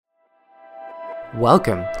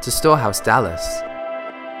Welcome to Storehouse Dallas.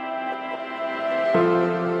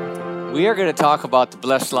 We are going to talk about the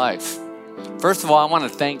blessed life. First of all, I want to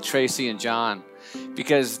thank Tracy and John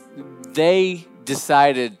because they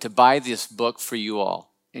decided to buy this book for you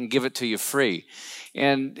all and give it to you free.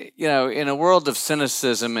 And, you know, in a world of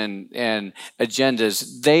cynicism and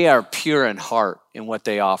agendas, they are pure in heart in what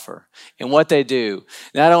they offer and what they do.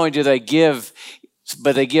 Not only do they give,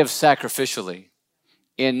 but they give sacrificially.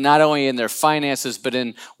 In not only in their finances, but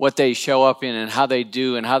in what they show up in and how they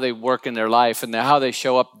do and how they work in their life and how they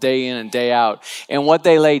show up day in and day out and what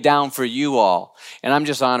they lay down for you all. And I'm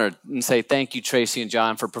just honored and say thank you, Tracy and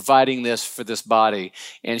John, for providing this for this body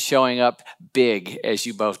and showing up big as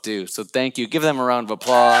you both do. So thank you. Give them a round of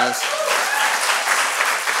applause.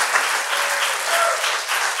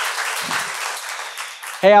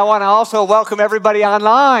 Hey, I want to also welcome everybody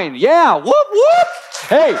online. Yeah, whoop, whoop.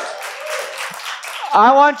 Hey.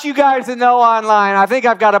 I want you guys to know online, I think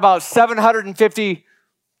I've got about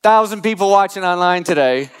 750,000 people watching online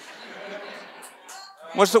today.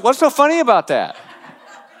 What's so funny about that?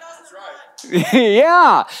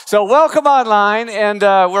 Yeah, so welcome online, and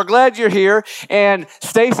we're glad you're here. And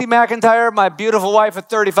Stacy McIntyre, my beautiful wife of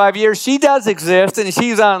 35 years, she does exist, and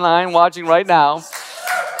she's online watching right now.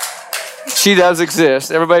 She does exist.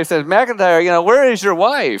 Everybody says, McIntyre, you know, where is your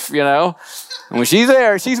wife, you know? And when she's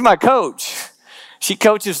there, she's my coach. She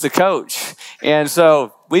coaches the coach. And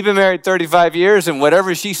so we've been married 35 years, and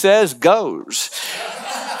whatever she says goes.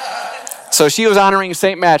 So she was honoring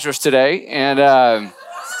St. Mattress today. And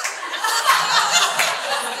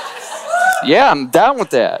yeah, I'm down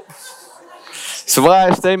with that. So why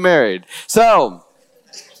I stay married. So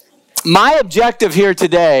my objective here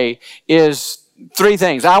today is three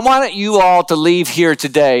things. I want you all to leave here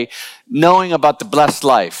today knowing about the blessed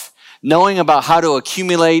life, knowing about how to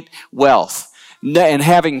accumulate wealth, and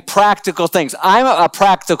having practical things. I'm a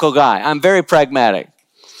practical guy. I'm very pragmatic.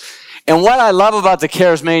 And what I love about the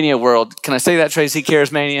Charismania world, can I say that, Tracy,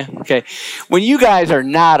 Charismania? Okay. When you guys are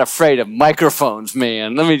not afraid of microphones,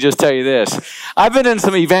 man, let me just tell you this. I've been in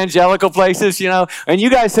some evangelical places, you know, and you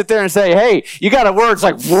guys sit there and say, hey, you got a word, it's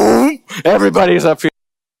like, whoop, everybody's up here.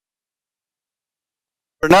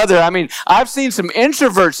 Another, I mean, I've seen some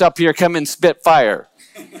introverts up here come and spit fire.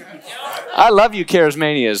 I love you,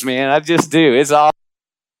 Charismanias, man. I just do. It's all.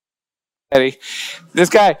 This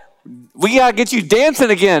guy, we got to get you dancing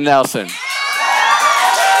again, Nelson.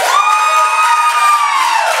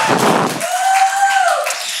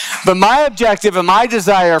 But my objective and my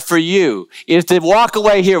desire for you is to walk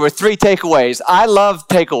away here with three takeaways. I love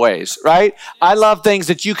takeaways, right? I love things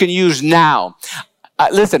that you can use now.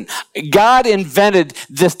 Listen, God invented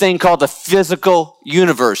this thing called the physical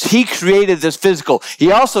universe. He created this physical.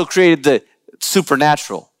 He also created the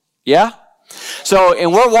supernatural. Yeah? So,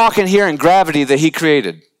 and we're walking here in gravity that he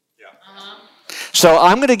created. Yeah. So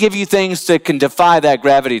I'm going to give you things that can defy that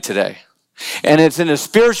gravity today. And it's in the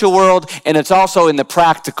spiritual world and it's also in the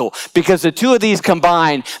practical because the two of these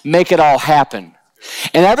combined make it all happen.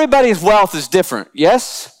 And everybody's wealth is different.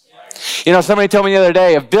 Yes? You know, somebody told me the other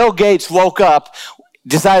day, if Bill Gates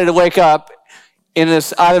decided to wake up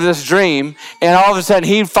out of this dream, and all of a sudden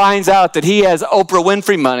he finds out that he has Oprah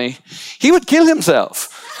Winfrey money, he would kill himself.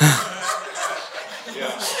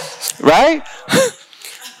 Right?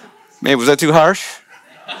 Maybe was that too harsh?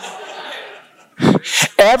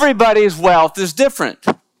 Everybody's wealth is different.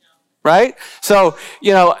 Right? So,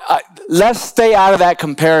 you know, let's stay out of that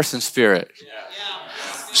comparison spirit.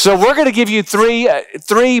 So we're going to give you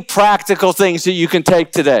three practical things that you can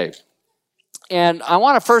take today. And I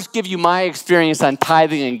want to first give you my experience on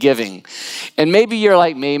tithing and giving. And maybe you're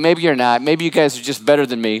like me, maybe you're not. Maybe you guys are just better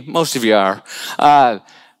than me. Most of you are.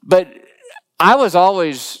 But I was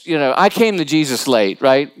always, you know, I came to Jesus late,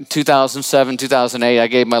 right? 2007, 2008, I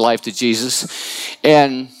gave my life to Jesus.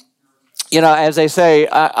 And, you know, as they say,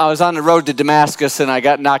 I was on the road to Damascus and I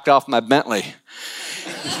got knocked off my Bentley.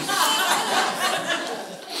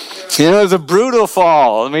 You know, it was a brutal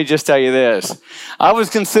fall. Let me just tell you this. I was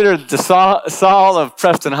considered the Saul of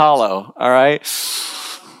Preston Hollow, all right?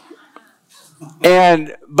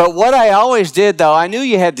 But what I always did, though, I knew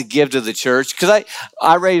you had to give to the church because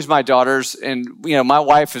I raised my daughters, and, you know, my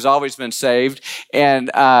wife has always been saved, and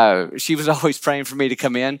she was always praying for me to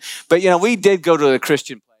come in. But, you know, we did go to the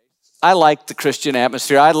Christian place. I liked the Christian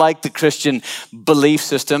atmosphere. I liked the Christian belief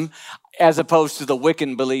system. As opposed to the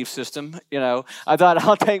Wiccan belief system, you know. I thought,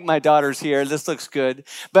 I'll take my daughters here. This looks good.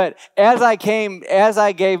 But as I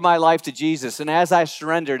gave my life to Jesus, and as I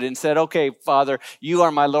surrendered and said, okay, Father, you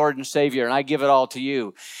are my Lord and Savior, and I give it all to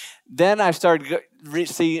you. Then I started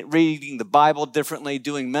reading the Bible differently,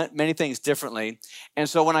 doing many things differently. And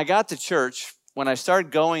so when I got to church, when I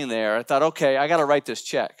started going there, I thought, okay, I got to write this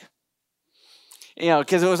check.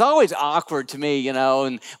 Because it was always awkward to me,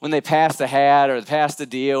 and when they pass the hat or pass the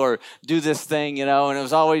deal or do this thing, and it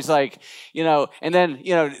was always like, and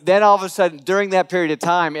then all of a sudden during that period of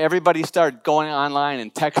time, everybody started going online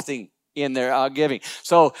and texting in their giving.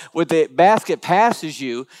 So when the basket passes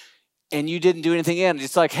you and you didn't do anything in,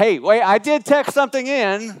 it's like, hey, wait, I did text something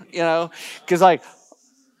in, because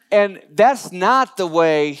and that's not the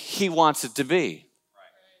way he wants it to be.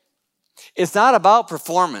 It's not about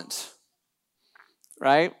performance.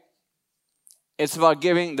 Right? It's about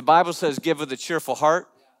giving. The Bible says give with a cheerful heart.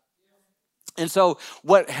 And so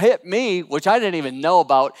what hit me, which I didn't even know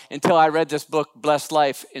about until I read this book, Blessed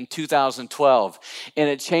Life, in 2012. And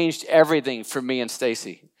it changed everything for me and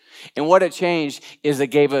Stacy. And what it changed is it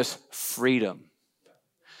gave us freedom.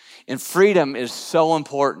 And freedom is so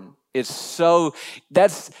important.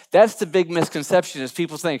 That's the big misconception is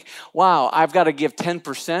people think, wow, I've got to give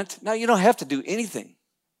 10%. No, you don't have to do anything.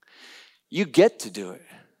 You get to do it.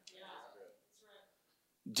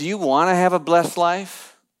 Do you want to have a blessed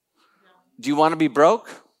life? Do you want to be broke?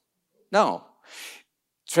 No.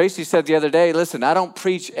 Tracy said the other day, listen, I don't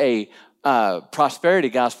preach a prosperity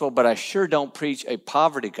gospel, but I sure don't preach a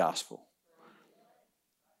poverty gospel.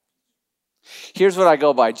 Here's what I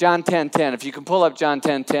go by. John 10:10. If you can pull up John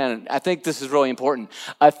 10:10, I think this is really important.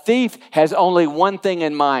 A thief has only one thing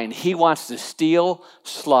in mind. He wants to steal,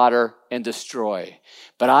 slaughter, and destroy.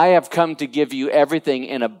 But I have come to give you everything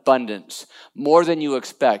in abundance, more than you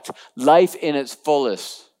expect, life in its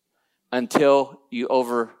fullest until you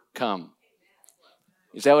overcome.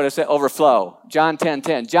 Is that what it said? Overflow. John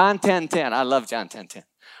 10:10. John 10:10. I love John 10:10,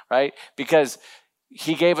 right? Because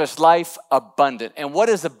he gave us life abundant. And what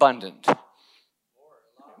is abundant?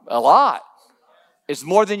 A lot. It's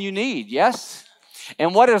more than you need, yes?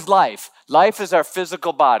 And what is life? Life is our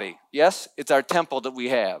physical body, yes? It's our temple that we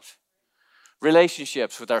have.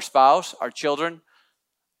 Relationships with our spouse, our children,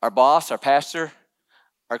 our boss, our pastor,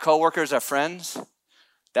 our coworkers, our friends.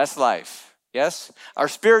 That's life, yes? Our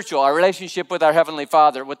spiritual, our relationship with our Heavenly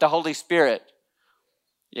Father, with the Holy Spirit.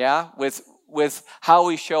 Yeah, with how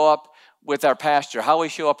we show up with our pastor, how we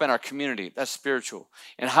show up in our community, that's spiritual.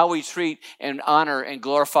 And how we treat and honor and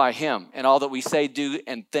glorify him in all that we say, do,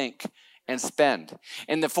 and think and spend.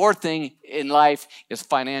 And the fourth thing in life is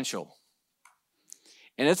financial.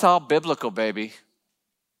 And it's all biblical, baby,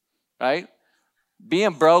 right?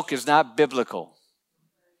 Being broke is not biblical.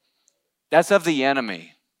 That's of the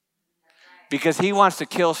enemy. Because he wants to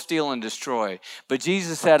kill, steal, and destroy. But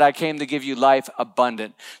Jesus said, I came to give you life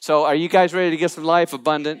abundant. So are you guys ready to get some life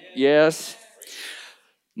abundant? Yes.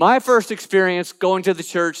 My first experience going to the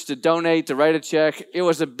church to donate, to write a check, it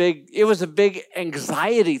was a big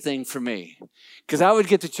anxiety thing for me. Because I would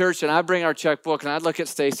get to church and I'd bring our checkbook and I'd look at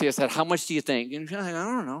Stacy. I said, how much do you think? And she's like,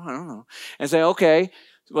 I don't know. And say, okay,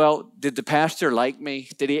 well, did the pastor like me?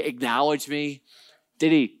 Did he acknowledge me?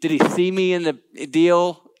 Did he see me in the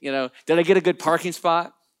deal? Did I get a good parking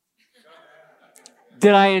spot?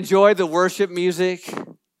 Did I enjoy the worship music?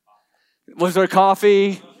 Was there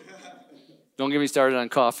coffee? Don't get me started on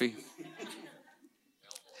coffee.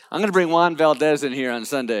 I'm going to bring Juan Valdez in here on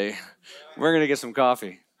Sunday. We're going to get some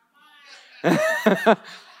coffee.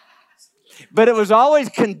 But it was always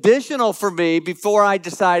conditional for me before I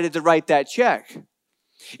decided to write that check.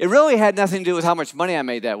 It really had nothing to do with how much money I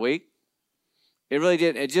made that week. It really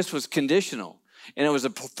didn't. It just was conditional. And it was a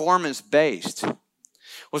performance-based.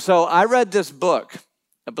 Well, so I read this book,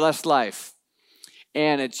 A Blessed Life,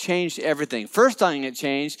 and it changed everything. First thing it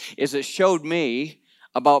changed is it showed me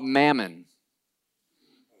about mammon.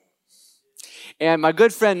 And my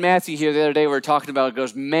good friend Matthew here the other day, we were talking about, it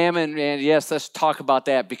goes, mammon, and yes, let's talk about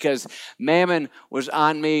that, because mammon was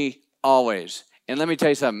on me always. And let me tell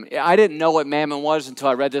you something. I didn't know what mammon was until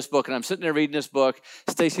I read this book, and I'm sitting there reading this book.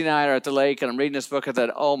 Stacy and I are at the lake, and I'm reading this book. I thought,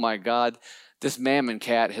 oh, my God, this mammon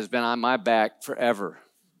cat has been on my back forever.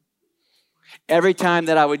 Every time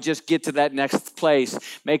that I would just get to that next place,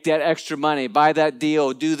 make that extra money, buy that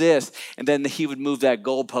deal, do this, and then he would move that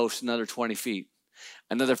goalpost another 20 feet,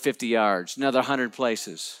 another 50 yards, another 100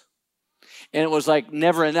 places. And it was like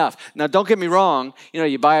never enough. Now, don't get me wrong.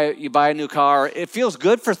 You buy a new car. It feels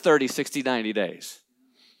good for 30, 60, 90 days.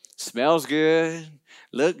 Smells good,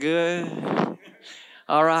 look good.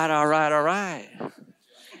 All right.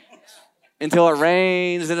 Until it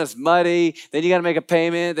rains and it's muddy. Then you got to make a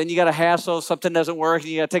payment. Then you got to hassle. Something doesn't work. And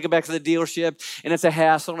you got to take it back to the dealership. And it's a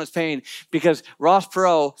hassle and it's pain. Because Ross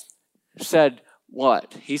Perot said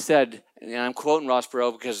what? He said, and I'm quoting Ross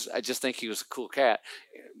Perot because I just think he was a cool cat,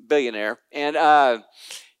 billionaire. And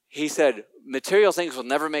he said, material things will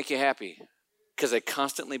never make you happy because they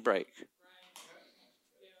constantly break.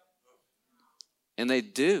 And they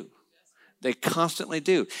do. They constantly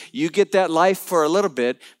do. You get that life for a little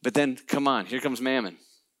bit, but then, come on, here comes mammon.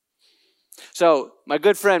 So my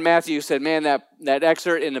good friend Matthew said, man, that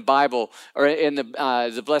excerpt in the Bible, or in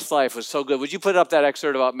the Blessed Life was so good. Would you put up that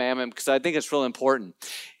excerpt about mammon? Because I think it's real important.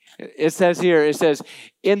 It says here,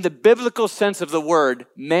 in the biblical sense of the word,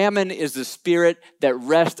 mammon is the spirit that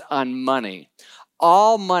rests on money.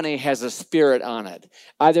 All money has a spirit on it,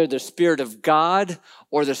 either the spirit of God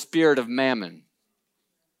or the spirit of mammon.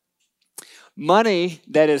 Money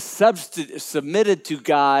that is submitted to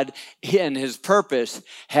God and his purpose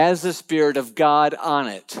has the Spirit of God on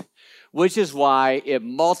it, which is why it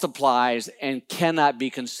multiplies and cannot be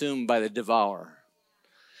consumed by the devourer.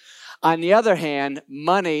 On the other hand,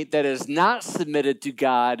 money that is not submitted to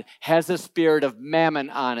God has the spirit of mammon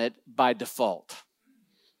on it by default.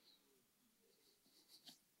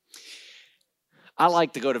 I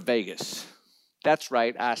like to go to Vegas. That's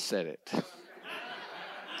right, I said it.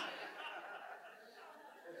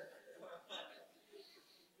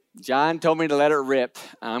 John told me to let it rip.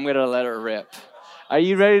 I'm going to let it rip. Are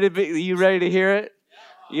you ready to hear it?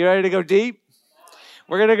 You ready to go deep?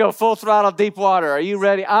 We're going to go full throttle deep water. Are you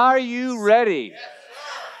ready? Are you ready? Yes,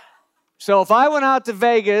 so if I went out to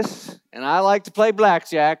Vegas, and I like to play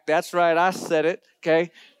blackjack, that's right, I said it,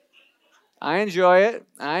 okay? I enjoy it.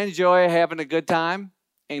 I enjoy having a good time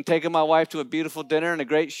and taking my wife to a beautiful dinner and a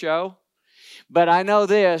great show. But I know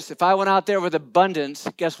this, if I went out there with abundance,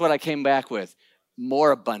 guess what I came back with?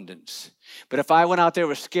 More abundance. But if I went out there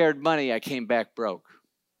with scared money, I came back broke.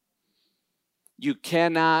 You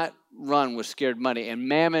cannot run with scared money, and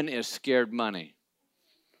mammon is scared money.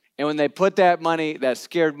 And when they put that money, that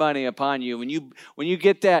scared money upon you, when you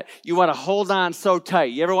get that, you want to hold on so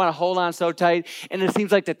tight. You ever want to hold on so tight, and it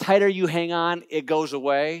seems like the tighter you hang on, it goes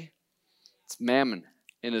away? It's mammon,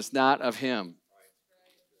 and it's not of him.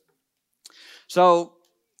 So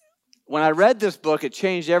when I read this book, it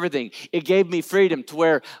changed everything. It gave me freedom to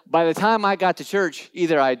where by the time I got to church,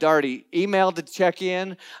 either I'd already emailed to check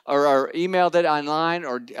in or emailed it online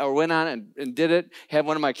or went on and did it, had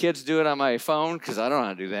one of my kids do it on my phone because I don't know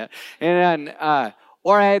how to do that. And then,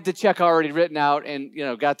 or I had the check already written out and,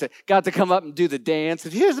 got to come up and do the dance.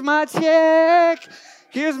 And here's my check.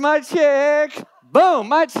 Here's my check. Boom,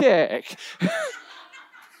 my check.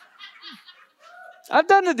 I've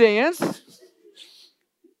done the dance.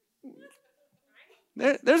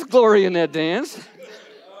 There's glory in that dance.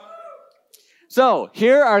 So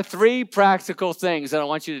here are 3 practical things that I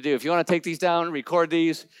want you to do. If you want to take these down, record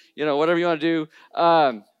these, whatever you want to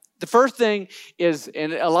do. The first thing is,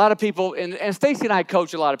 and a lot of people, and Stacy and I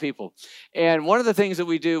coach a lot of people. And one of the things that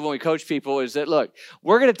we do when we coach people is that, look,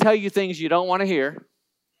 we're going to tell you things you don't want to hear.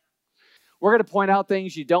 We're going to point out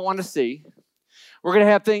things you don't want to see. We're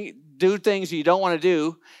going to do things you don't want to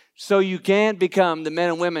do so you can become the men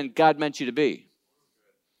and women God meant you to be.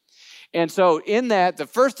 And so in that, the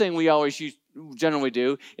first thing we always generally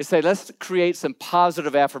do is say, let's create some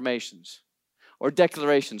positive affirmations or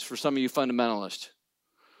declarations for some of you fundamentalists.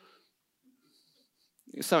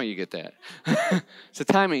 Some of you get that. It's a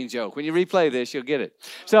timing joke. When you replay this, you'll get it.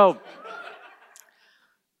 So,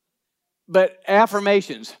 but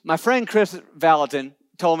affirmations. My friend Chris Valentin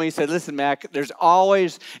told me, he said, listen, Mac, there's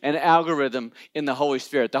always an algorithm in the Holy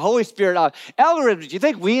Spirit. The Holy Spirit, algorithms, do you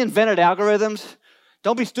think we invented algorithms?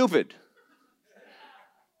 Don't be stupid.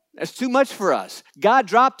 That's too much for us. God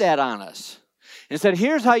dropped that on us and said,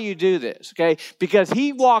 here's how you do this, okay? Because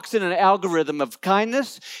he walks in an algorithm of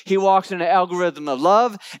kindness, he walks in an algorithm of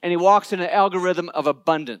love, and he walks in an algorithm of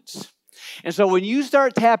abundance. And so when you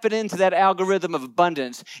start tapping into that algorithm of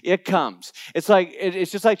abundance, it comes.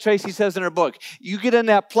 It's just like Tracy says in her book. You get in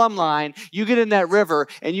that plumb line, you get in that river,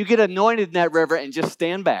 and you get anointed in that river and just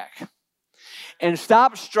stand back. And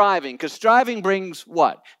stop striving, because striving brings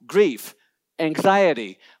what? Grief,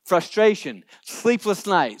 anxiety, frustration, sleepless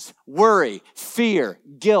nights, worry, fear,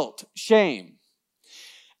 guilt, shame.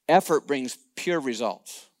 Effort brings pure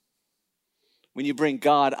results when you bring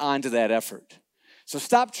God onto that effort. So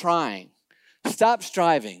stop trying. Stop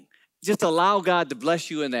striving. Just allow God to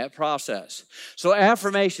bless you in that process. So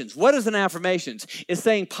affirmations. What is an affirmation? It's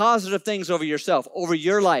saying positive things over yourself, over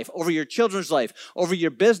your life, over your children's life, over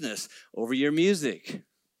your business, over your music,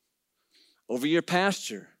 over your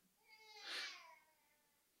pasture.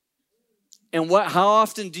 And how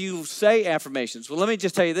often do you say affirmations? Well, let me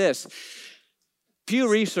just tell you this. Pew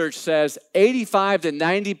Research says 85 to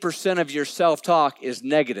 90% of your self-talk is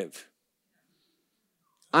negative.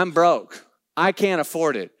 I'm broke. I can't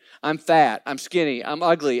afford it. I'm fat. I'm skinny. I'm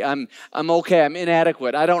ugly. I'm okay. I'm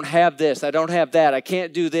inadequate. I don't have this. I don't have that. I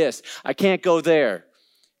can't do this. I can't go there.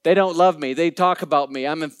 They don't love me. They talk about me.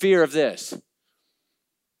 I'm in fear of this.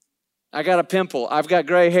 I got a pimple. I've got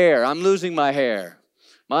gray hair. I'm losing my hair.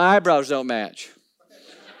 My eyebrows don't match.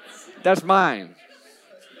 That's mine.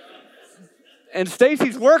 And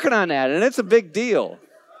Stacy's working on that, and it's a big deal.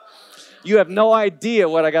 You have no idea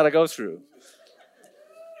what I got to go through.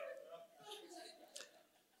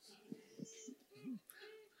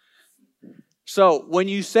 So when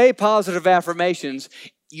you say positive affirmations,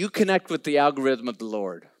 you connect with the algorithm of the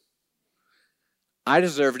Lord. I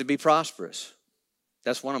deserve to be prosperous.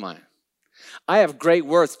 That's one of mine. I have great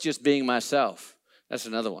worth just being myself. That's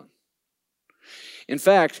another one. In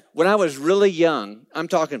fact, when I was really young, I'm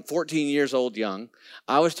talking 14 years old young,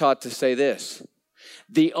 I was taught to say this.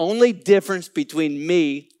 The only difference between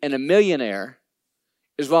me and a millionaire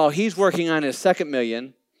is while he's working on his second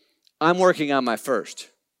million, I'm working on my first.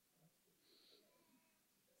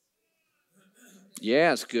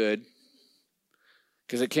 Yeah, it's good.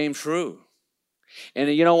 Because it came true.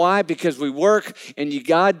 And you know why? Because we work and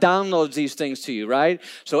God downloads these things to you, right?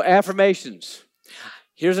 So affirmations.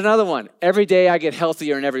 Here's another one. Every day I get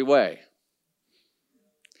healthier in every way.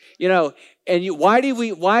 You know, and why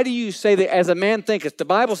do you say that as a man thinketh? The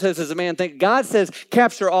Bible says as a man thinketh. God says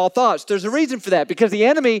capture all thoughts. There's a reason for that because the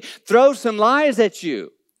enemy throws some lies at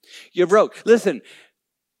you. You're broke. Listen,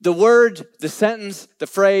 the word, the sentence, the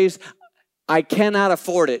phrase, I cannot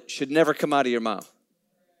afford it should never come out of your mouth.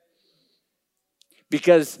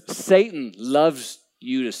 Because Satan loves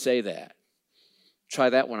you to say that. Try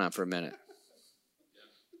that one out for a minute.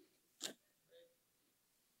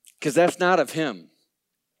 Because that's not of him.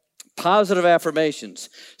 Positive affirmations,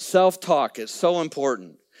 self-talk is so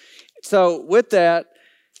important. So with that,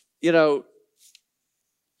 you know,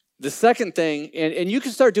 the second thing, and you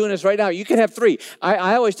can start doing this right now. You can have 3.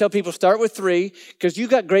 I always tell people start with 3 because you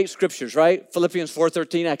got great scriptures, right? Philippians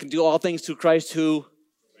 4:13, I can do all things through Christ who...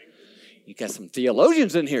 You got some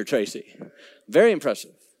theologians in here, Tracy. Very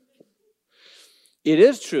impressive. It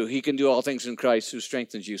is true. He can do all things in Christ who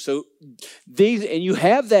strengthens you. So these, and you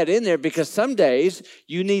have that in there because some days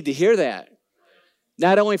you need to hear that.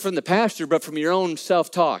 Not only from the pastor, but from your own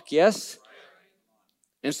self-talk. Yes?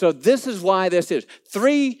 And so this is why this is.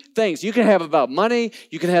 3 things. You can have about money.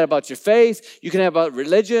 You can have about your faith. You can have about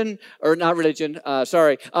religion, or not religion,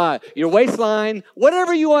 your waistline,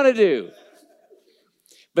 whatever you want to do.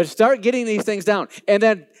 But start getting these things down. And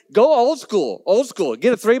then go old school.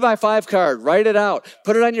 Get a 3x5 card. Write it out.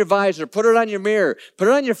 Put it on your visor. Put it on your mirror. Put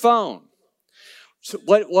it on your phone. So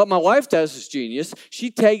what my wife does is genius.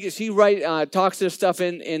 She talks this stuff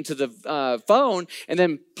into the phone and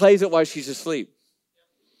then plays it while she's asleep.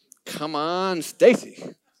 Come on, Stacy.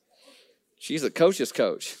 She's a coach's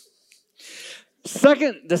coach.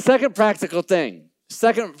 The second practical thing.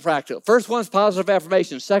 First one's positive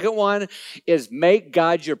affirmation. Second one is make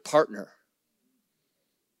God your partner.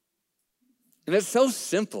 And it's so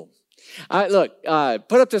simple.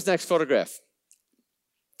 Put up this next photograph.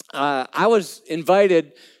 I was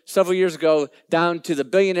invited several years ago down to the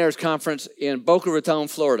Billionaires Conference in Boca Raton,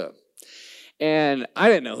 Florida. And I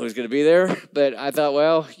didn't know who was going to be there, but I thought,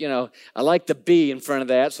 well, you know, I like the B in front of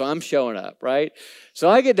that, so I'm showing up, right? So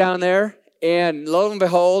I get down there, and lo and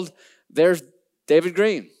behold, there's David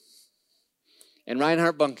Green and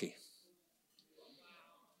Reinhard Bonnke.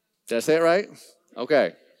 Did I say it right?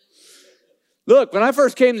 Okay. Look, when I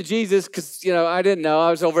first came to Jesus, because, you know, I didn't know.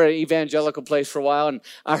 I was over at an evangelical place for a while, and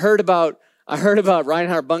I heard about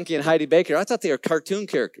Reinhard Bonnke and Heidi Baker. I thought they were cartoon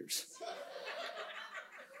characters.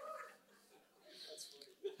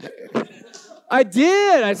 I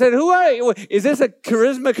did. I said, who are you? Is this a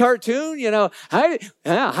charisma cartoon? You know, Heidi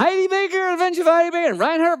Baker, Adventures of Heidi Baker, and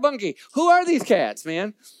Reinhard Bonnke. Who are these cats,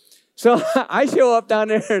 man? So I show up down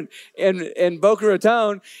there in Boca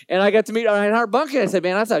Raton, and I got to meet Reinhard Bonnke. I said,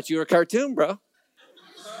 man, I thought you were a cartoon, bro.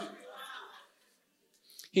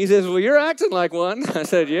 He says, well, you're acting like one. I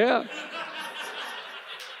said, yeah.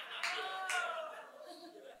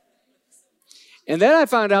 And then I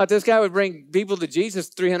found out this guy would bring people to Jesus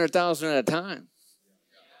 300,000 at a time.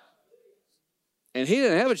 And he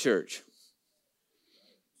didn't have a church.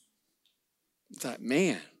 I thought,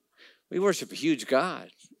 man, we worship a huge God.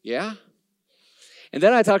 Yeah? And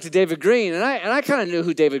then I talked to David Green, and I kind of knew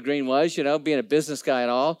who David Green was, you know, being a business guy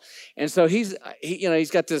and all. And so he's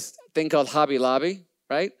got this thing called Hobby Lobby,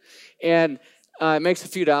 right? And makes a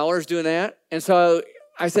few dollars doing that. And so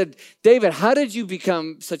I said, David, how did you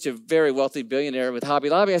become such a very wealthy billionaire with Hobby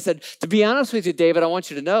Lobby? I said, to be honest with you, David, I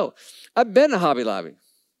want you to know, I've been to Hobby Lobby.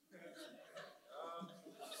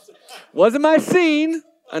 Wasn't my scene.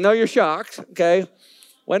 I know you're shocked, okay?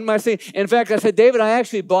 Wasn't my scene. In fact, I said, David, I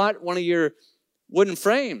actually bought one of your wooden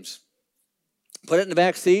frames. Put it in the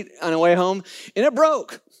back seat on the way home, and it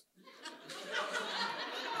broke.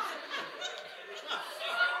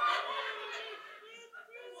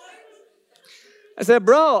 I said,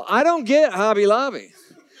 bro, I don't get Hobby Lobby.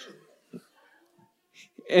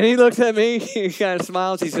 And he looks at me, he kind of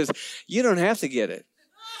smiles. He says, you don't have to get it.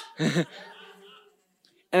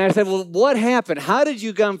 And I said, well, what happened? How did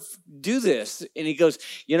you come do this? And he goes,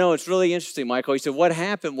 it's really interesting, Michael. He said, what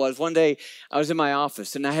happened was one day I was in my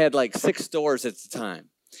office and I had like 6 stores at the time.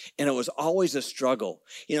 And it was always a struggle,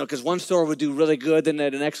 because one store would do really good. Then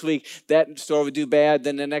the next week, that store would do bad.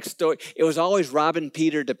 Then the next store, it was always robbing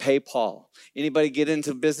Peter to pay Paul. Anybody get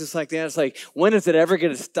into business like that? It's like, when is it ever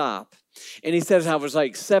going to stop? And he says, I was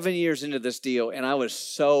like 7 years into this deal and I was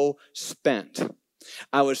so spent.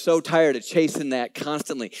 I was so tired of chasing that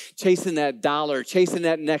constantly, chasing that dollar, chasing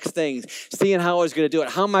that next thing, seeing how I was going to do it.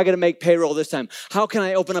 How am I going to make payroll this time? How can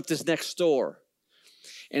I open up this next store?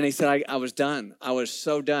 And he said, I was done. I was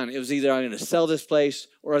so done. It was either I'm going to sell this place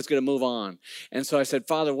or I was going to move on. And so I said,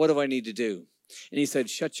 Father, what do I need to do? And he said,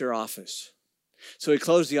 shut your office. So he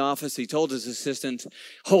closed the office. He told his assistant,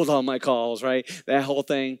 hold all my calls, right? That whole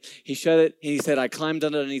thing. He shut it. And he said, I climbed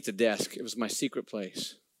underneath the desk. It was my secret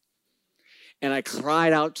place. And I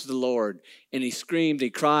cried out to the Lord, and he screamed,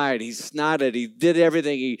 he cried, he snotted, he did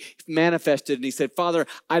everything, he manifested, and he said, Father,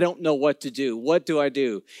 I don't know what to do. What do I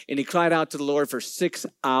do? And he cried out to the Lord for 6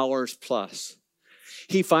 hours plus.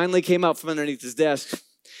 He finally came out from underneath his desk,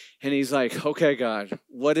 and he's like, okay, God,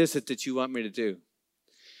 what is it that you want me to do?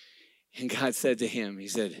 And God said to him, he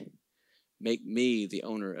said, make me the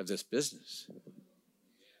owner of this business.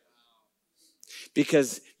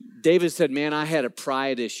 Because David said, man, I had a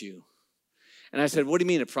pride issue. And I said, what do you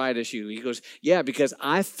mean a pride issue? He goes, yeah, because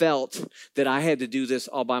I felt that I had to do this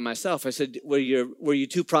all by myself. I said, were you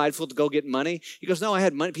too prideful to go get money? He goes, no, I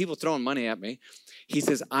had money, people throwing money at me. He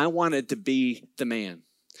says, I wanted to be the man.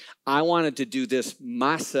 I wanted to do this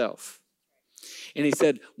myself. And he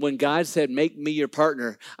said, when God said, make me your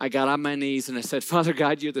partner, I got on my knees and I said, Father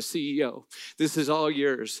God, you're the CEO. This is all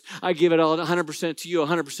yours. I give it all 100% to you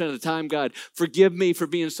 100% of the time, God. Forgive me for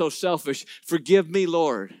being so selfish. Forgive me,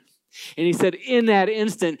 Lord. And he said, in that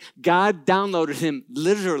instant, God downloaded him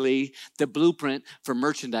literally the blueprint for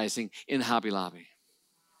merchandising in Hobby Lobby.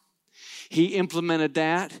 He implemented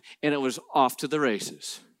that, and it was off to the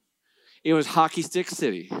races. It was Hockey Stick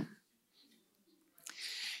City.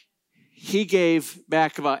 He gave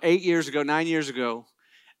back about 9 years ago,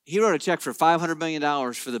 he wrote a check for $500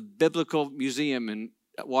 million for the Biblical Museum in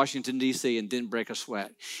Washington, D.C., and didn't break a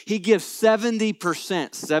sweat. He gives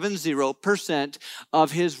 70%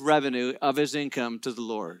 of his revenue, of his income to the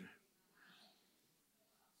Lord.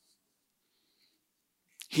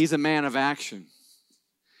 He's a man of action.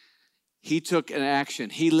 He took an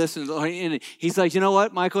action. He listened to the Lord. And he's like, you know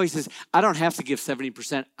what, Michael? He says, I don't have to give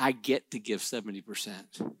 70%. I get to give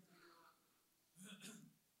 70%.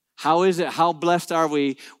 How is it? How blessed are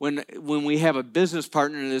we when we have a business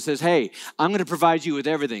partner that says, hey, I'm going to provide you with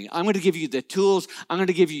everything. I'm going to give you the tools. I'm going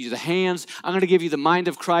to give you the hands. I'm going to give you the mind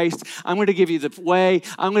of Christ. I'm going to give you the way.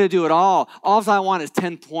 I'm going to do it all. All I want is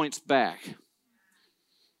 10 points back.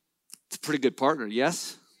 It's a pretty good partner,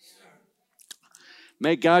 yes?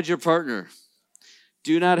 Make God your partner.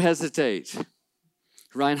 Do not hesitate.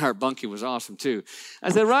 Reinhard Bunke was awesome too.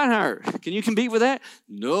 I said, Reinhard, can you compete with that?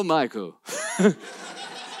 No, Michael.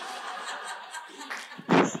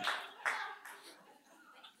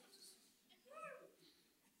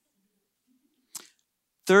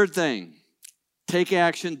 Third thing, take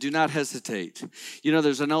action, do not hesitate. You know,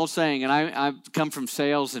 there's an old saying, and I've come from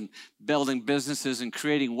sales and building businesses and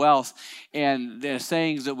creating wealth, and the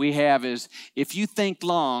sayings that we have is, if you think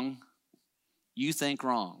long, you think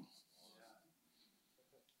wrong.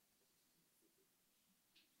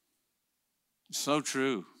 So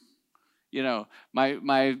true. You know,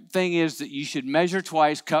 my thing is that you should measure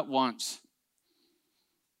twice, cut once.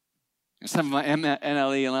 And some of my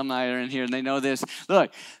NLE alumni are in here, and they know this.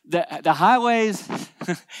 Look, the highways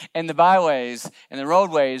and the byways and the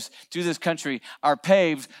roadways through this country are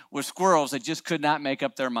paved with squirrels that just could not make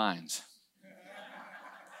up their minds.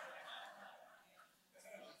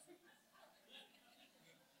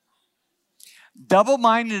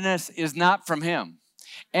 Double-mindedness is not from him.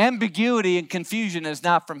 Ambiguity and confusion is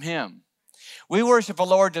not from him. We worship a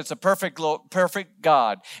Lord that's a perfect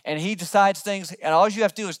God, and he decides things, and all you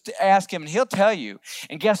have to do is to ask him, and he'll tell you.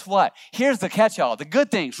 And guess what? Here's the catch-all, the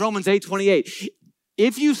good things, Romans 8:28.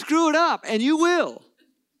 If you screw it up, and you will,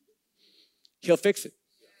 he'll fix it.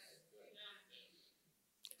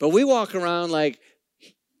 But we walk around like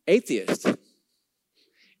atheists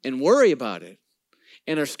and worry about it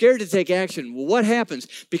and are scared to take action. Well, what happens?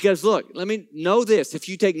 Because look, let me know this. If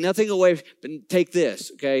you take nothing away, but take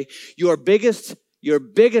this, okay? Your biggest Your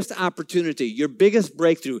biggest opportunity, your biggest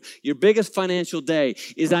breakthrough, your biggest financial day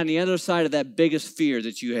is on the other side of that biggest fear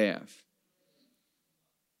that you have.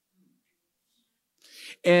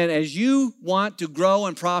 And as you want to grow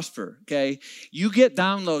and prosper, okay, you get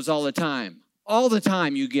downloads all the time. All the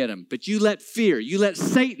time you get them. But you let fear, you let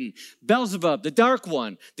Satan, Beelzebub, the dark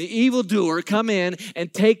one, the evildoer come in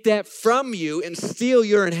and take that from you and steal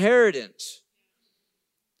your inheritance.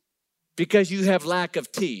 Because you have lack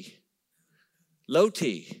of T. Low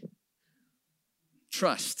T.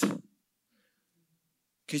 Trust.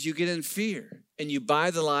 Because you get in fear and you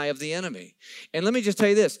buy the lie of the enemy. And let me just tell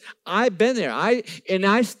you this. I've been there.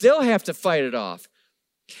 I still have to fight it off.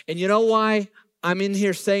 And you know why I'm in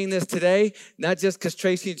here saying this today? Not just because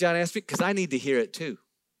Tracy and John asked me, because I need to hear it too.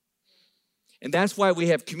 And that's why we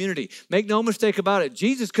have community. Make no mistake about it.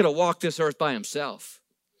 Jesus could have walked this earth by himself.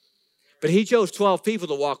 But he chose 12 people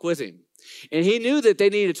to walk with him. And he knew that they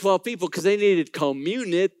needed 12 people because they needed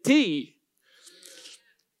community.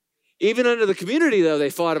 Even under the community, though, they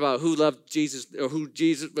fought about who loved Jesus or who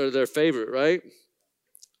Jesus was their favorite, right?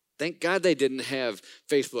 Thank God they didn't have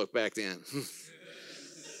Facebook back then.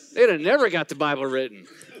 They'd have never got the Bible written.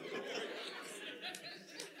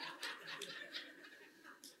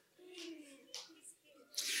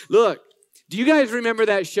 Look, do you guys remember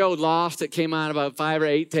that show Lost that came on about 5 or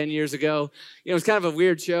 8, 10 years ago? You know, it's kind of a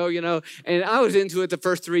weird show, you know, and I was into it the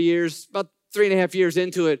first 3 years, about 3.5 years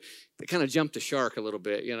into it. They kind of jumped the shark a little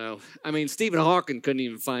bit, you know. I mean, Stephen Hawking couldn't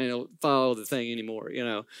even follow the thing anymore, you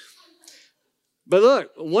know. But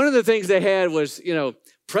look, one of the things they had was, you know,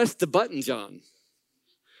 press the button, John.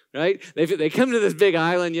 Right? They come to this big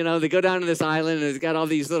island, you know, they go down to this island and it's got all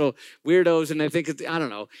these little weirdos and they think, I don't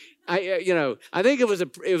know. I think it was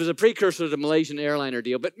a precursor to the Malaysian airliner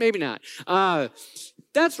deal, but maybe not.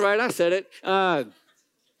 That's right, I said it.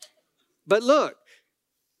 But look,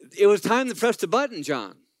 it was time to press the button,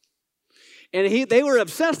 John. And they were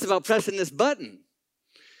obsessed about pressing this button.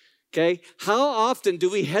 Okay? How often do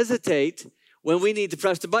we hesitate when we need to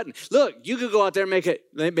press the button? Look, you could go out there and make it,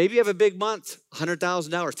 maybe you have a big month, $100,000,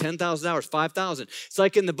 $10,000, $5,000. It's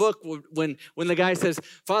like in the book when the guy says,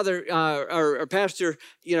 Father or Pastor,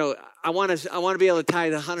 you know, I want to be able to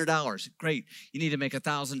tithe $100. Great. You need to make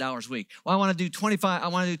 $1,000 a week. Well, I want to do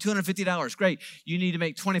 $250. Great. You need to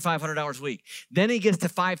make $2,500 a week. Then he gets to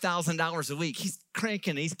 $5,000 a week. He's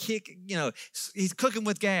cranking, he's kicking, you know, he's cooking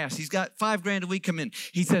with gas. He's got $5,000 a week come in.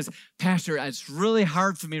 He says, Pastor, it's really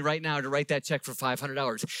hard for me right now to write that check for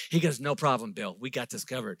 $500. He goes, no problem, Bill. We got this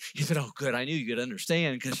covered. He said, oh, good. I knew you could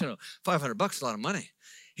understand because, you know, $500 is a lot of money.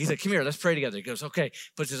 He said, come here, let's pray together. He goes, okay,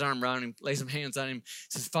 puts his arm around him, lays some hands on him,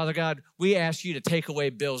 says, Father God, we ask you to take away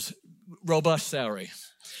Bill's robust salary.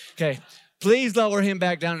 Okay, please lower him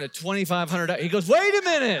back down to $2,500. He goes, wait a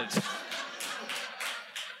minute.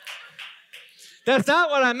 That's not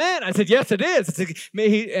what I meant. I said, yes, it is.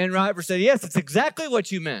 And Robert said, yes, it's exactly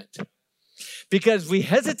what you meant. Because we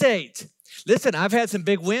hesitate. Listen, I've had some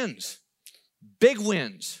big wins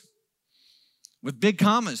with big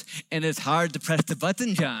commas. And it's hard to press the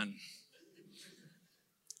button, John.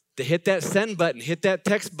 To hit that send button, hit that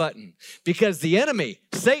text button. Because the enemy,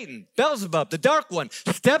 Satan, Beelzebub, the dark one,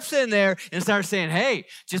 steps in there and starts saying, hey,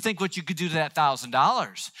 just think what you could do to that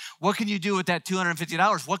 $1,000. What can you do with that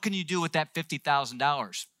 $250? What can you do with that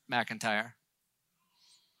 $50,000, McIntyre?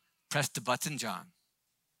 Press the button, John.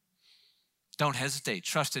 Don't hesitate.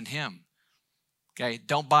 Trust in him. Okay?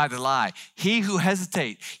 Don't buy the lie. He who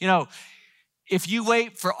hesitates. You know, if you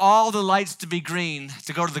wait for all the lights to be green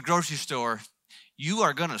to go to the grocery store, you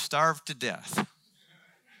are going to starve to death.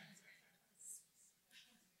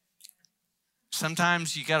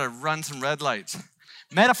 Sometimes you got to run some red lights.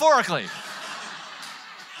 Metaphorically.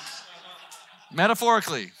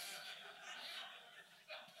 Metaphorically.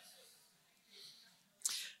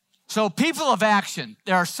 So people of action.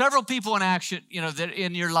 There are several people in action, you know, that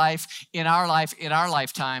in your life, in our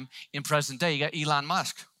lifetime, in present day. You got Elon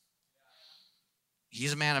Musk.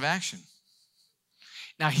 He's a man of action.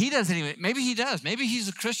 Now, he doesn't even, maybe he does. Maybe he's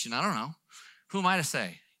a Christian. I don't know. Who am I to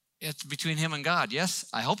say? It's between him and God. Yes,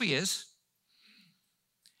 I hope he is.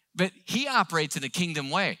 But he operates in a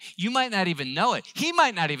kingdom way. You might not even know it. He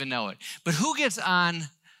might not even know it. But who gets on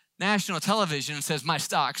national television and says, my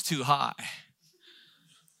stock's too high?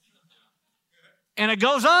 And it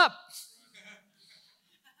goes up.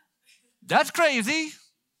 That's crazy.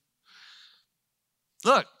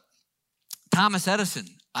 Look, Thomas Edison.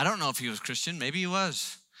 I don't know if he was Christian. Maybe he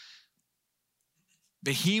was.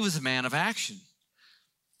 But he was a man of action.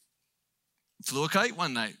 Flew a kite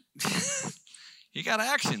one night. He got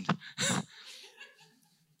action.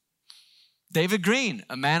 David Green,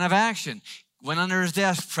 a man of action. went under his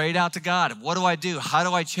desk, prayed out to God. What do I do? How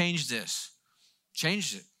do I change this?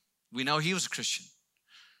 Changed it. We know he was a Christian.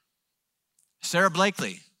 Sarah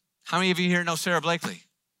Blakely. How many of you here know Sarah Blakely?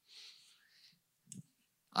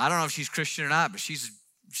 I don't know if she's Christian or not, but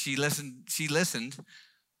she listened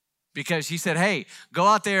because she said, hey, go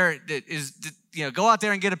out there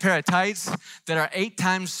and get a pair of tights that are 8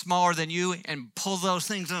 times smaller than you and pull those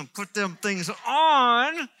things on, put them things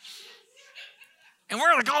on, and we're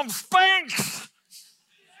going to call them Spanx.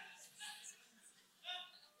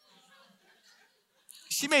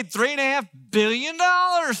 She made $3.5 billion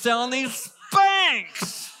selling these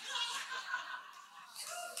Spanx.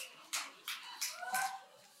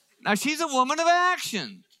 Now, she's a woman of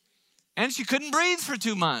action, and she couldn't breathe for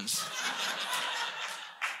 2 months.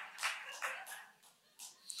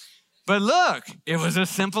 But look, it was a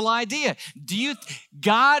simple idea.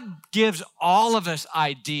 God gives all of us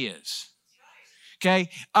ideas,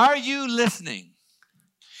 okay? Are you listening?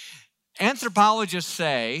 Anthropologists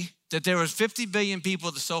say that there was 50 billion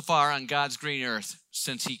people so far on God's green earth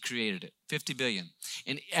since he created it, 50 billion.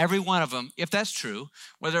 And every one of them, if that's true,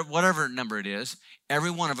 whatever number it is,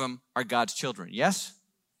 every one of them are God's children. Yes?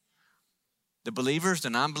 The believers, the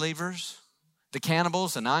non-believers, the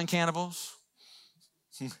cannibals, the non-cannibals.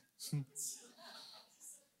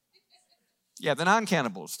 Yeah, the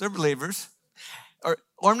non-cannibals, they're believers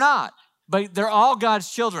or not. But they're all God's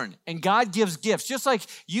children, and God gives gifts. Just like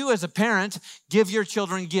you as a parent give your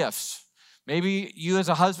children gifts. Maybe you as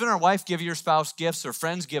a husband or wife give your spouse gifts, or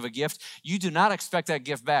friends give a gift. You do not expect that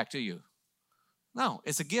gift back, do you? No,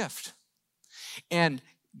 it's a gift. And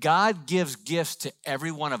God gives gifts to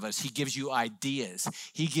every one of us. He gives you ideas.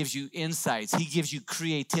 He gives you insights. He gives you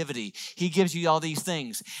creativity. He gives you all these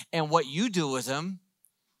things. And what you do with them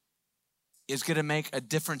is going to make a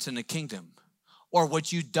difference in the kingdom. Or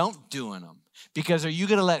what you don't do in them. Because are you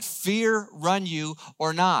going to let fear run you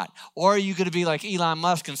or not? Or are you going to be like Elon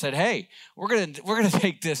Musk and said, hey, we're going to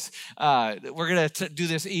take this, we're going to do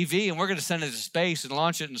this EV and we're going to send it to space and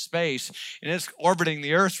launch it in space. And it's orbiting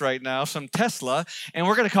the earth right now, some Tesla, and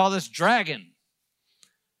we're going to call this Dragon.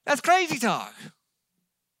 That's crazy talk.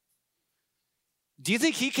 Do you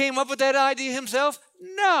think he came up with that idea himself?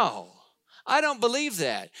 No. I don't believe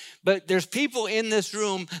that. But there's people in this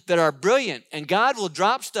room that are brilliant, and God will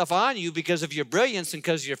drop stuff on you because of your brilliance and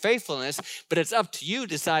because of your faithfulness, but it's up to you to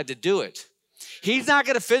decide to do it. He's not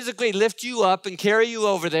going to physically lift you up and carry you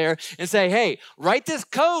over there and say, hey, write this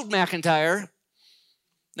code, McIntyre.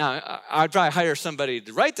 Now, I'd probably hire somebody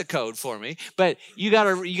to write the code for me, but you got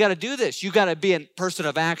to do this. You got to be a person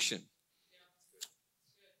of action.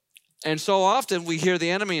 And so often we hear the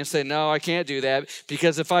enemy and say, no, I can't do that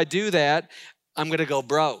because if I do that, I'm going to go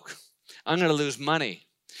broke. I'm going to lose money.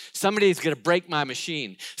 Somebody's going to break my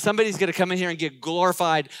machine. Somebody's going to come in here and get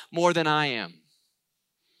glorified more than I am.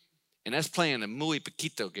 And that's playing a muy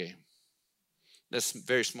poquito game. That's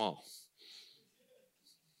very small.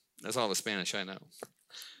 That's all the Spanish I know.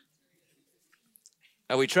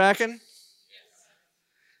 Are we tracking?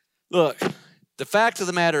 Look. The fact of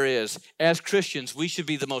the matter is, as Christians, we should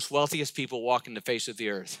be the most wealthiest people walking the face of the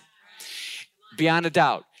earth. Beyond a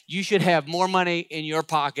doubt. You should have more money in your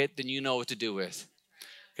pocket than you know what to do with.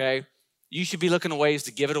 Okay? You should be looking at ways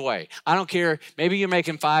to give it away. I don't care. Maybe you're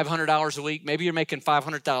making $500 a week. Maybe you're making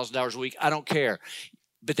 $500,000 a week. I don't care.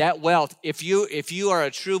 But that wealth, if you are a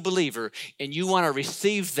true believer and you want to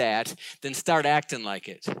receive that, then start acting like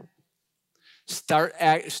it.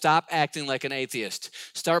 Stop acting like an atheist.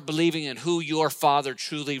 Start believing in who your Father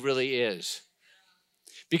truly, really is.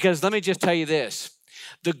 Because let me just tell you this.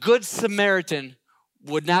 The Good Samaritan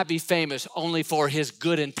would not be famous only for his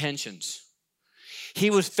good intentions. He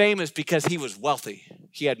was famous because he was wealthy.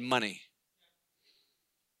 He had money.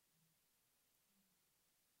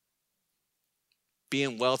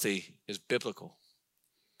 Being wealthy is biblical.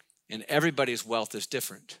 And everybody's wealth is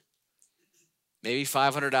different. Maybe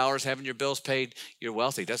 $500 having your bills paid, you're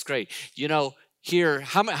wealthy. That's great. You know, here,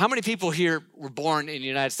 how many people here were born in the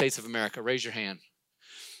United States of America? Raise your hand.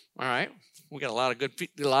 All right. We got a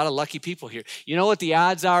lot of lucky people here. You know what the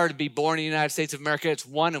odds are to be born in the United States of America? It's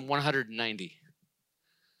 1 in 190.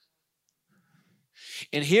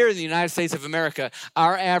 And here in the United States of America,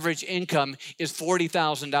 our average income is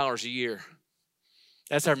 $40,000 a year.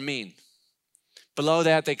 That's our mean. Below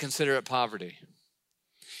that, they consider it poverty.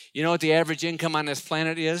 You know what the average income on this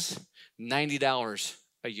planet is? $90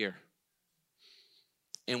 a year.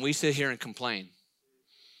 And we sit here and complain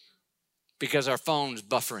because our phone's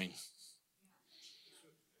buffering.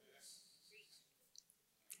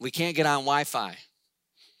 We can't get on Wi-Fi.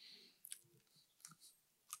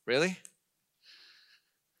 Really?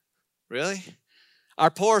 Really? Our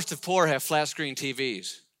poorest of poor have flat screen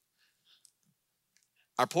TVs.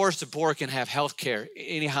 Our poorest of poor can have health care.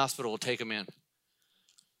 Any hospital will take them in.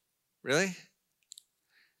 Really?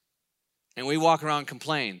 And we walk around and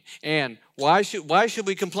complain. And why should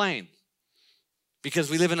we complain? Because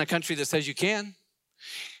we live in a country that says you can.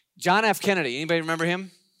 John F. Kennedy, anybody remember him?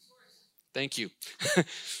 Thank you.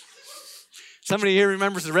 Somebody here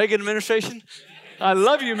remembers the Reagan administration? I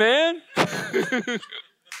love you, man.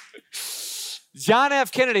 John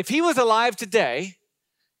F. Kennedy, if he was alive today,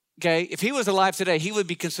 he would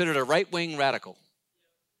be considered a right-wing radical.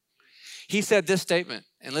 He said this statement,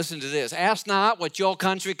 and listen to this: ask not what your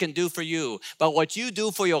country can do for you, but what you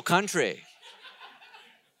do for your country.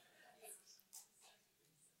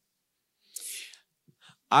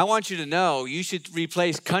 I want you to know you should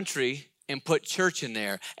replace country and put church in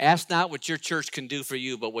there. Ask not what your church can do for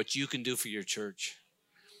you, but what you can do for your church.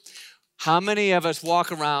 How many of us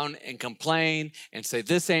walk around and complain and say,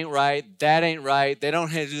 this ain't right, that ain't right, they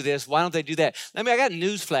don't have to do this, why don't they do that? I got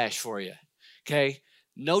news flash for you, okay?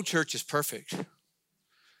 No church is perfect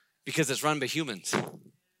because it's run by humans.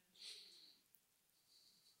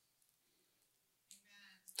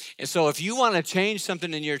 And so if you want to change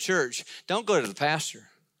something in your church, don't go to the pastor.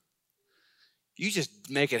 You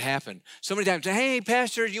just make it happen. So many times, hey,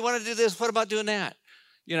 pastor, you want to do this? What about doing that?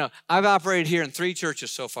 I've operated here in 3 churches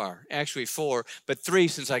so far. Actually 4, but 3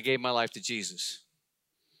 since I gave my life to Jesus.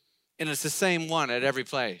 And it's the same one at every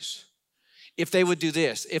place. If they would do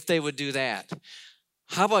this, if they would do that.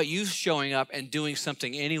 How about you showing up and doing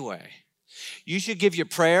something anyway? You should give your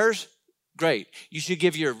prayers, great. You should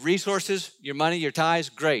give your resources, your money, your tithes,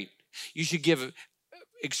 great. You should give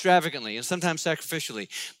extravagantly and sometimes sacrificially.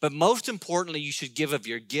 But most importantly, you should give of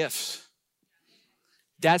your gifts.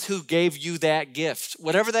 That's who gave you that gift.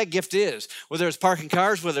 Whatever that gift is, whether it's parking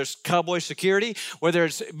cars, whether it's cowboy security, whether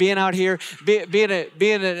it's being out here, being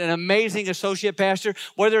an amazing associate pastor,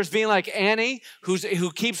 whether it's being like Annie,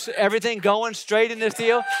 who keeps everything going straight in this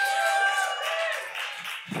deal.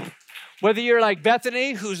 Whether you're like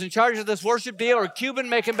Bethany, who's in charge of this worship deal, or Cuban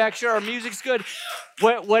making back sure our music's good,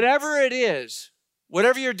 whatever it is,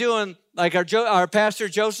 whatever you're doing, like our pastor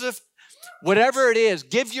Joseph, whatever it is,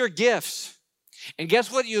 give your gifts. And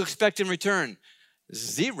guess what you expect in return?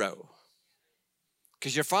 0.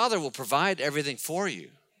 Because your Father will provide everything for you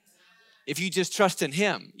if you just trust in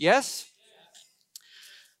Him. Yes?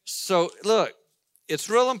 So look, it's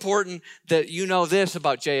real important that you know this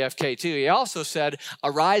about JFK too. He also said, a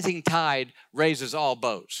rising tide raises all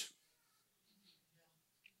boats.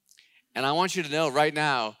 And I want you to know right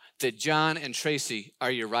now that John and Tracy are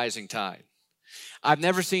your rising tide. I've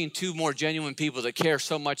never seen 2 more genuine people that care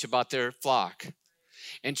so much about their flock.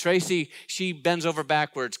 And Tracy, she bends over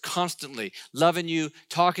backwards constantly, loving you,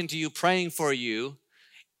 talking to you, praying for you,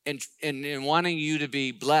 and wanting you to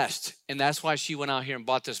be blessed. And that's why she went out here and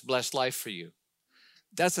bought this blessed life for you.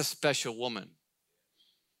 That's a special woman.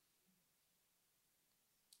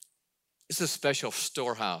 It's a special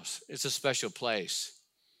storehouse. It's a special place.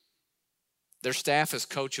 Their staff is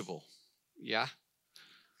coachable. Yeah.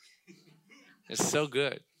 It's so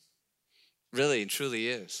good. Really and truly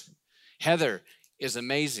is. Heather is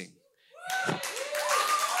amazing.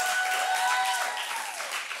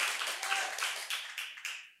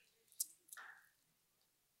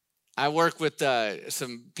 I work with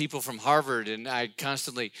some people from Harvard, and I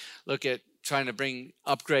constantly look at trying to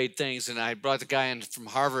upgrade things. And I brought the guy in from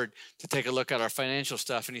Harvard to take a look at our financial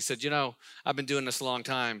stuff. And he said, I've been doing this a long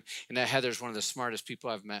time, and that Heather's one of the smartest people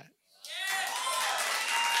I've met.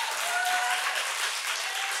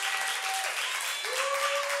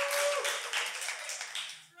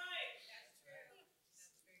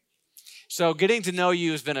 So getting to know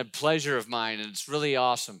you has been a pleasure of mine, and it's really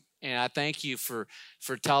awesome. And I thank you for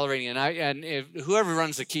tolerating it. And if whoever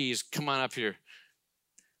runs the keys, come on up here.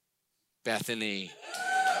 Bethany.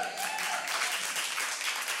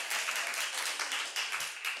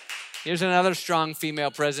 Here's another strong female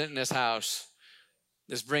present in this house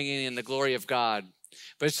that's bringing in the glory of God.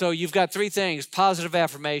 But so you've got 3 things: positive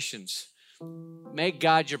affirmations. Make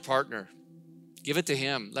God your partner. Give it to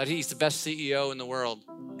Him. He's the best CEO in the world,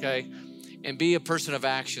 okay? And be a person of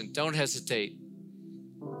action. Don't hesitate.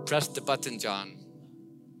 Press the button, John.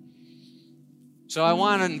 So I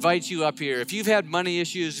want to invite you up here. If you've had money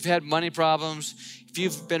issues, if you've had money problems, if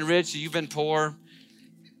you've been rich or you've been poor,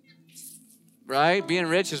 right? Being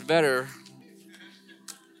rich is better.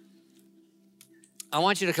 I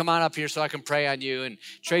want you to come on up here so I can pray on you. And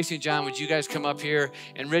Tracy and John, would you guys come up here?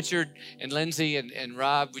 And Richard and Lindsay and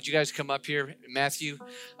Rob, would you guys come up here? Matthew,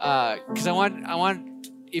 because I want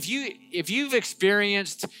if you've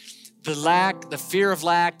experienced the lack, the fear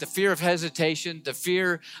of hesitation, the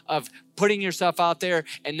fear of putting yourself out there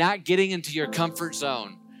and not getting into your comfort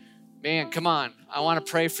zone. Man, come on. I want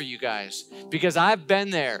to pray for you guys because I've been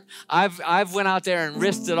there. I've went out there and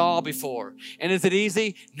risked it all before. And is it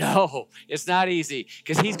easy? No, it's not easy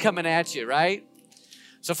because he's coming at you, right?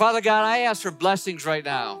 So Father God, I ask for blessings right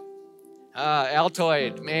now.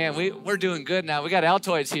 Altoid, man, we're doing good now. We got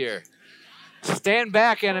Altoids here. Stand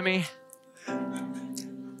back, enemy.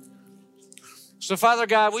 So, Father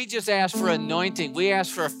God, we just ask for anointing. We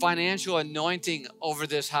ask for a financial anointing over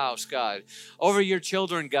this house, God, over your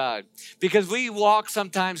children, God, because we walk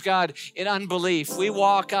sometimes, God, in unbelief. We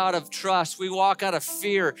walk out of trust. We walk out of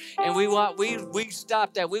fear, and we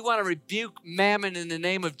stop that. We want to rebuke mammon in the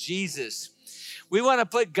name of Jesus. We want to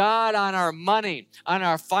put God on our money, on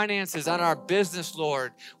our finances, on our business,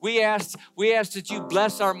 Lord. We ask that you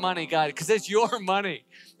bless our money, God, because it's your money.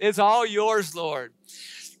 It's all yours, Lord.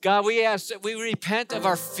 God, we repent of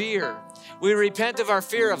our fear. We repent of our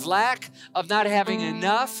fear of lack, of not having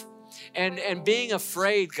enough, and being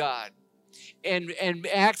afraid, God, and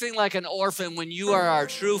acting like an orphan when you are our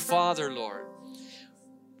true Father, Lord.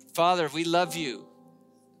 Father, we love you.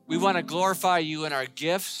 We want to glorify you in our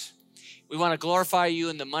gifts. We want to glorify you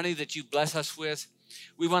in the money that you bless us with.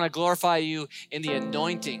 We want to glorify you in the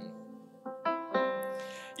anointing.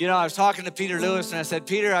 You know, I was talking to Peter Lewis and I said,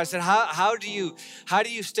 Peter, how do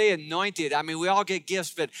you stay anointed? I mean, we all get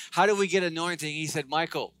gifts, but how do we get anointing? He said,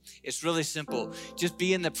 Michael, it's really simple. Just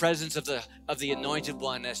be in the presence of the anointed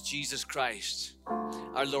one, that's Jesus Christ,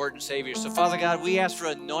 our Lord and Savior. So Father God, we ask for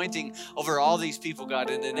anointing over all these people, God,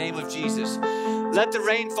 in the name of Jesus. Let the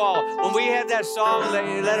rain fall. When we had that song,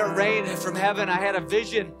 let it rain from heaven, I had a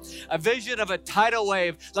vision of a tidal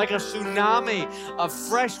wave, like a tsunami of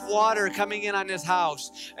fresh water coming in on this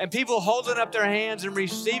house, and people holding up their hands and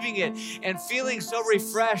receiving it and feeling so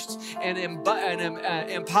refreshed and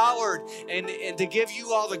empowered and to give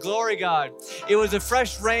you all the glory, God. It was a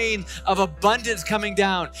fresh rain of abundance coming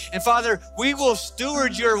down. And Father, we will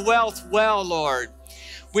steward your wealth well, Lord.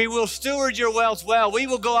 We will steward your wealth well. We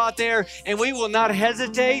will go out there and we will not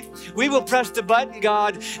hesitate. We will press the button,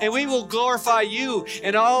 God, and we will glorify you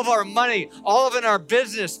in all of our money, all of in our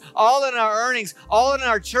business, all in our earnings, all in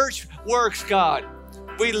our church works, God.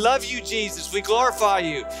 We love you, Jesus. We glorify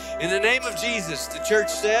you. In the name of Jesus, the church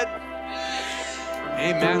said,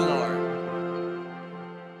 amen, Lord.